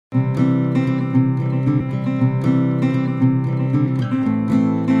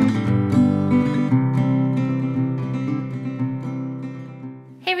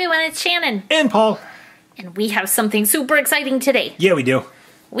Shannon. And Paul. And we have something super exciting today. Yeah, we do.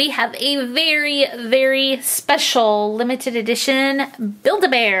 We have a very, very special limited edition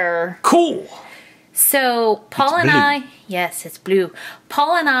Build-A-Bear. Cool. So Paul and I, yes, it's blue.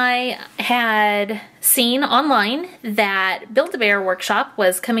 Paul and I had seen online that Build-A-Bear Workshop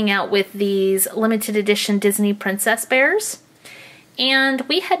was coming out with these limited edition Disney princess bears. And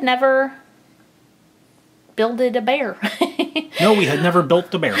we had never builded a bear. No, we had never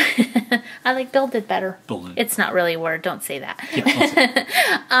built a bear. I like builded better. Builded. It's not really a word. Don't say that. Yeah,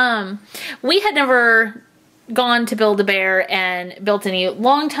 don't say We had never gone to Build-A-Bear and built any.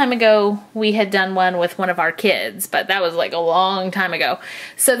 Long time ago, we had done one with one of our kids, but that was like a long time ago.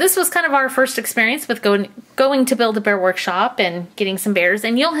 So this was kind of our first experience with going to Build-A-Bear Workshop and getting some bears.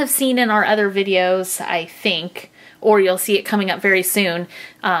 And you'll have seen in our other videos, I think, or you'll see it coming up very soon,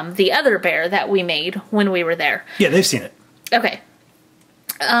 the other bear that we made when we were there. Yeah, they've seen it. Okay.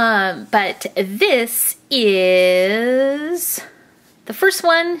 But this is the first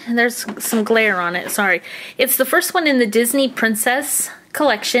one. There's some glare on it, sorry. It's the first one in the Disney Princess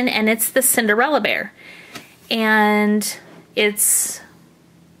collection, and it's the Cinderella bear. And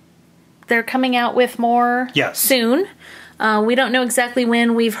they're coming out with more soon. We don't know exactly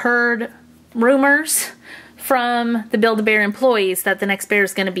when. We've heard rumors from the Build-A-Bear employees that the next bear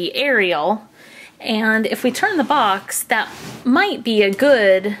is going to be Ariel. And if we turn the box, that might be a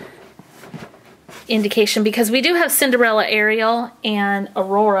good indication because we do have Cinderella, Ariel, and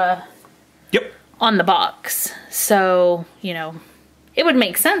Aurora on the box. So, you know, it would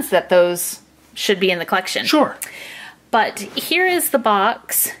make sense that those should be in the collection. Sure. But here is the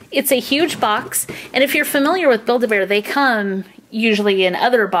box. It's a huge box. And if you're familiar with Build-A-Bear, they come usually in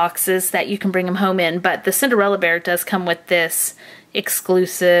other boxes that you can bring them home in. But the Cinderella bear does come with this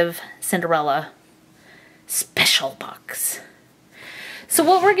exclusive Cinderella special box. So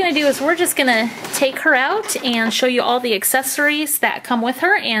what we're going to do is we're just going to take her out and show you all the accessories that come with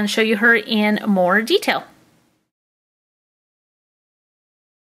her and show you her in more detail.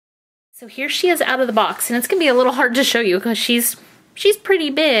 So here she is out of the box, and it's going to be a little hard to show you because she's pretty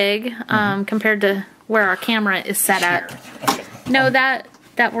big compared to where our camera is set at. Okay. No, that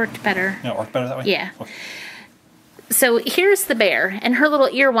worked better. No, it worked better that way? Yeah. Okay. So here's the bear, and her little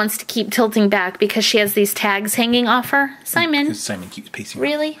ear wants to keep tilting back because she has these tags hanging off her. Simon. Because Simon keeps pacing.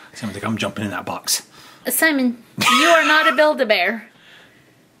 Really? Simon's like, I'm jumping in that box. Simon, you are not a Build-A-Bear.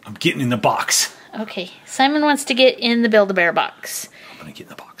 I'm getting in the box. Okay, Simon wants to get in the Build-A-Bear box. I'm going to get in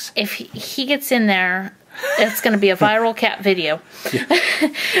the box. If he gets in there, it's going to be a viral cat video.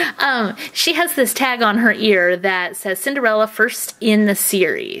 Yeah. She has this tag on her ear that says Cinderella first in the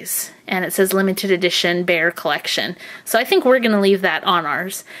series. And it says limited edition bear collection. So I think we're going to leave that on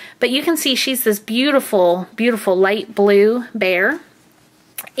ours. But you can see she's this beautiful, beautiful light blue bear.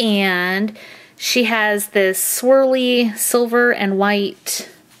 And she has this swirly silver and white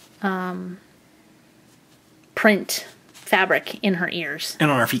print fabric in her ears.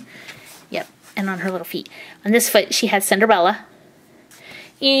 And on her feet. Yep, and on her little feet. On this foot, she has Cinderella.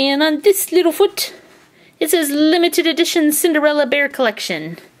 And on this little foot, it says limited edition Cinderella bear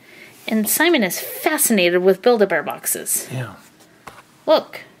collection. And Simon is fascinated with Build-A-Bear boxes. Yeah.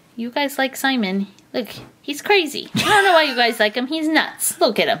 Look, you guys like Simon. Look, he's crazy. I don't know why you guys like him. He's nuts.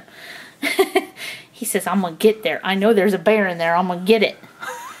 Look at him. He says, I'm going to get there. I know there's a bear in there. I'm going to get it.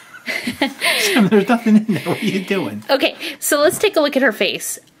 There's nothing in there. What are you doing? Okay, so let's take a look at her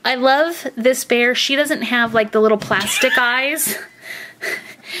face. I love this bear. She doesn't have like the little plastic eyes.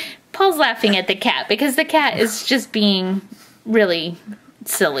 Paul's laughing at the cat because the cat is just being really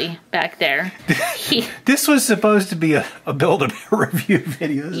silly back there. This was supposed to be a Build-A-Bear review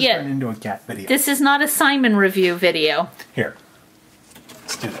video. This turned into a cat video. This is not a Simon review video. Here.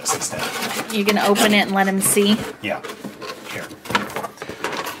 Let's do this instead. You're going to open it and let him see? Yeah. Here.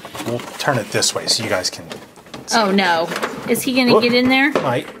 We'll turn it this way so you guys can see. Oh, no. Is he going to get in there?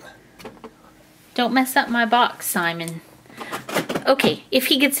 Might. Don't mess up my box, Simon. Okay, if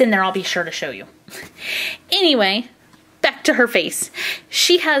he gets in there, I'll be sure to show you. Anyway, back to her face.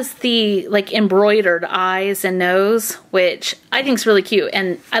 She has the, like, embroidered eyes and nose, which I think is really cute.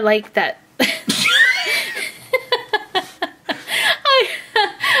 And I like that.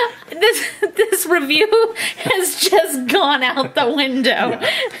 This review has just gone out the window. Yeah.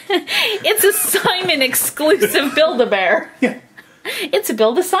 It's a Simon exclusive Build-A-Bear. Yeah. It's a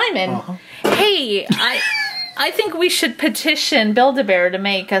Build-A-Simon. Hey, I think we should petition Build-A-Bear to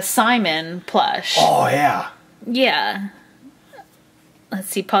make a Simon plush. Oh, yeah. Yeah. Let's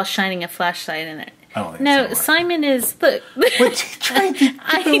see, Paul's shining a flashlight in it. I don't think No, it's Simon is... Look. What's he trying to do?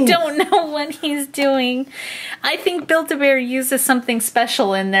 I don't know what he's doing. I think Build-A-Bear uses something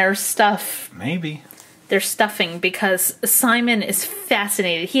special in their stuff. Maybe. Their stuffing, because Simon is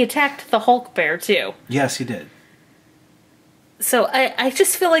fascinated. He attacked the Hulk bear, too. Yes, he did. So I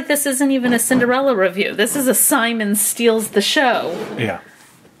just feel like this isn't even a Cinderella review. This is a Simon steals the show. Yeah.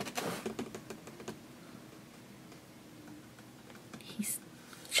 He's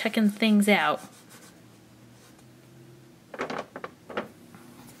checking things out.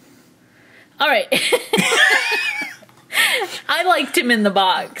 All right. I liked him in the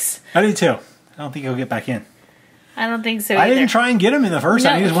box. I do too. I don't think he'll get back in. I don't think so I either. didn't try and get him in the first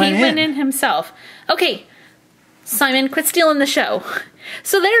time. He just went in. He went in himself. Okay, Simon, quit stealing the show.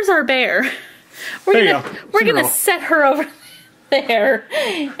 So there's our bear. We're gonna set her over there,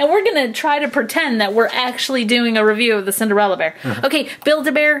 and we're gonna try to pretend that we're actually doing a review of the Cinderella bear. Okay,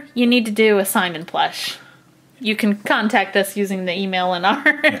 Build-A-Bear, you need to do a Simon plush. You can contact us using the email in our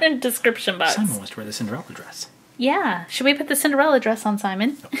description box. Simon wants to wear the Cinderella dress. Yeah. Should we put the Cinderella dress on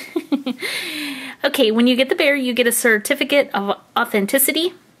Simon? No. Okay, when you get the bear, you get a certificate of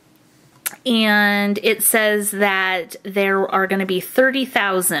authenticity. And it says that there are going to be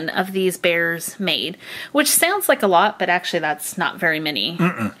 30,000 of these bears made. Which sounds like a lot, but actually that's not very many.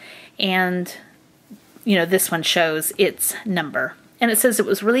 And, you know, this one shows its number. And it says it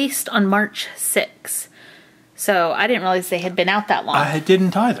was released on March 6th. So I didn't realize they had been out that long. I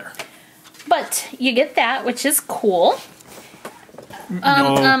didn't either. But you get that, which is cool.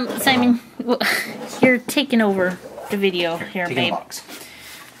 Simon, you're taking over the video here, babe. The box.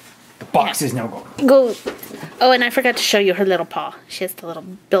 The box is now gone. Go. Oh, and I forgot to show you her little paw. She has the little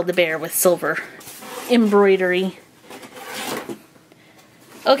Build-A-Bear with silver embroidery.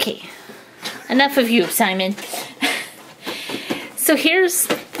 Okay. Enough of you, Simon. So here's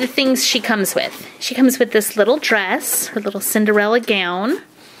the things she comes with. She comes with this little dress, her little Cinderella gown,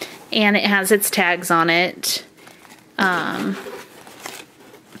 and it has its tags on it. And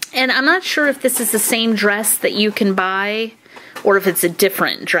I'm not sure if this is the same dress that you can buy or if it's a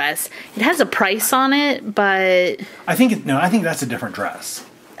different dress. It has a price on it, but... I think that's a different dress.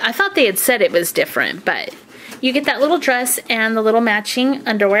 I thought they had said it was different, but you get that little dress and the little matching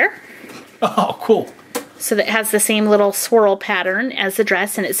underwear. Oh, cool. So that has the same little swirl pattern as the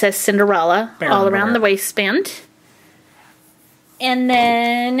dress, and it says Cinderella all around the waistband. And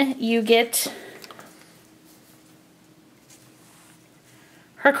then you get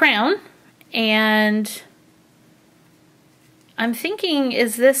her crown, and I'm thinking,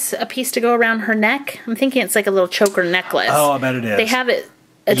 is this a piece to go around her neck? I'm thinking it's like a little choker necklace. Oh, I bet it is. They have it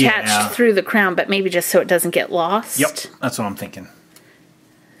attached through the crown, but maybe just so it doesn't get lost. Yep, that's what I'm thinking.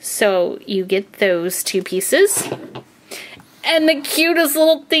 So you get those two pieces. And the cutest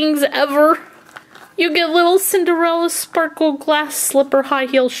little things ever. You get little Cinderella sparkle glass slipper high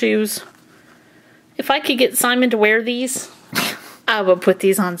heel shoes. If I could get Simon to wear these, I would put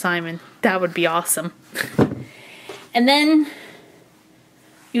these on Simon. That would be awesome. And then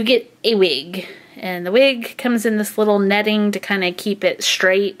you get a wig. And the wig comes in this little netting to kind of keep it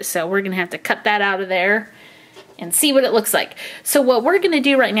straight. So we're going to have to cut that out of there and see what it looks like. So what we're going to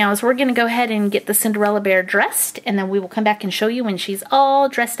do right now is we're going to go ahead and get the Cinderella bear dressed, and then we will come back and show you when she's all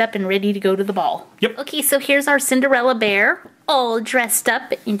dressed up and ready to go to the ball. Yep. Okay, so here's our Cinderella bear all dressed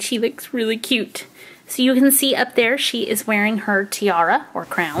up, and she looks really cute. So you can see up there she is wearing her tiara or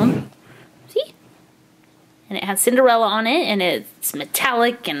crown. See? And it has Cinderella on it, and it's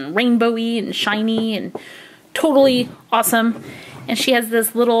metallic and rainbowy and shiny and totally awesome. And she has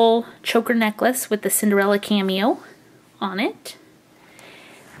this little choker necklace with the Cinderella cameo on it.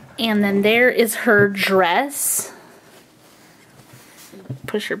 And then there is her dress.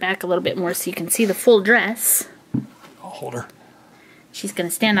 Push her back a little bit more so you can see the full dress. I'll hold her. She's going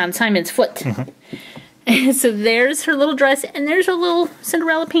to stand on Simon's foot. So there's her little dress, and there's her little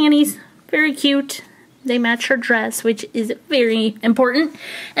Cinderella panties. Very cute. They match her dress, which is very important.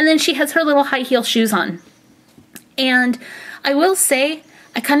 And then she has her little high heel shoes on. And I will say,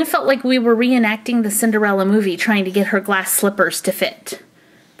 I kind of felt like we were reenacting the Cinderella movie, trying to get her glass slippers to fit.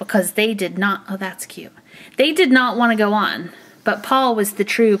 Because they did not, oh that's cute. They did not want to go on. But Paul was the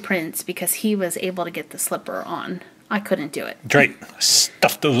true prince because he was able to get the slipper on. I couldn't do it. Great.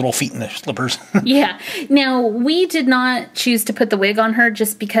 Stuff those little feet in the slippers. Yeah. Now, we did not choose to put the wig on her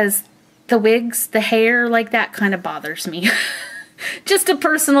just because the wigs, the hair like that kind of bothers me. Just a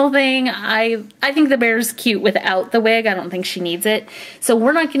personal thing. I think the bear's cute without the wig. I don't think she needs it. So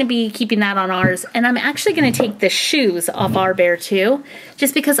we're not going to be keeping that on ours. And I'm actually going to take the shoes off our bear too.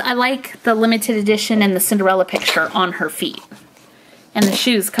 Just because I like the limited edition and the Cinderella picture on her feet. And the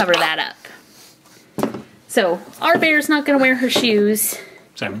shoes cover that up. So, our bear's not going to wear her shoes.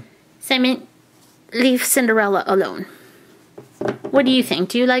 Simon. Simon, leave Cinderella alone. What do you think?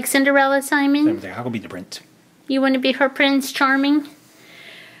 Do you like Cinderella, Simon? I'll go be the prince. You want to be her Prince Charming?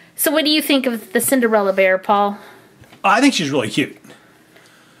 So what do you think of the Cinderella bear, Paul? I think she's really cute.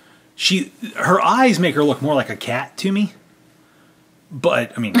 Her eyes make her look more like a cat to me.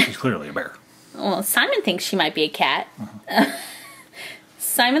 But, I mean, she's clearly a bear. Well, Simon thinks she might be a cat.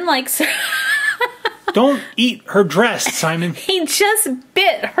 Simon likes her. Don't eat her dress, Simon. He just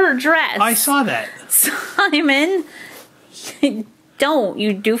bit her dress. I saw that. Simon, don't,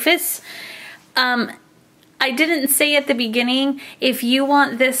 you doofus. I didn't say at the beginning, if you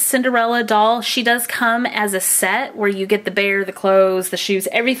want this Cinderella doll, she does come as a set where you get the bear, the clothes, the shoes,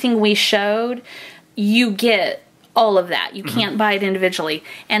 everything we showed. You get all of that. You can't buy it individually.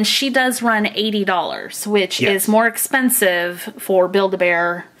 And she does run $80, which is more expensive for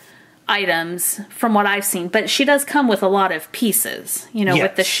Build-A-Bear items from what I've seen. But she does come with a lot of pieces, you know,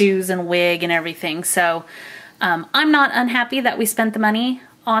 with the shoes and wig and everything. So I'm not unhappy that we spent the money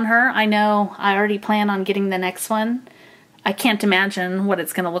on her. I know I already plan on getting the next one. I can't imagine what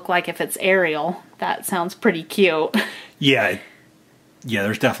it's going to look like if it's Ariel. That sounds pretty cute. Yeah,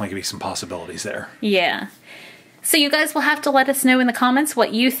 there's definitely going to be some possibilities there. Yeah. So you guys will have to let us know in the comments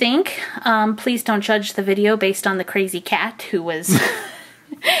what you think. Please don't judge the video based on the crazy cat who was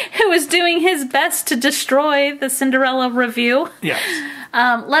who was doing his best to destroy the Cinderella review. Yes.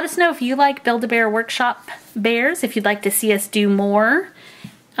 Let us know if you like Build-A-Bear Workshop bears, if you'd like to see us do more.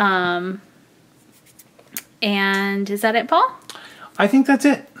 And is that it, Paul? I think that's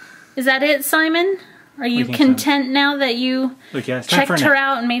it. Is that it, Simon? Are you content now that you checked her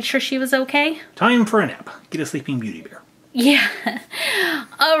out and made sure she was okay? Time for a nap. Get a sleeping beauty bear. Yeah.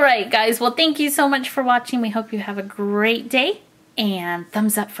 All right, guys. Well, thank you so much for watching. We hope you have a great day. And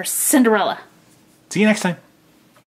thumbs up for Cinderella. See you next time.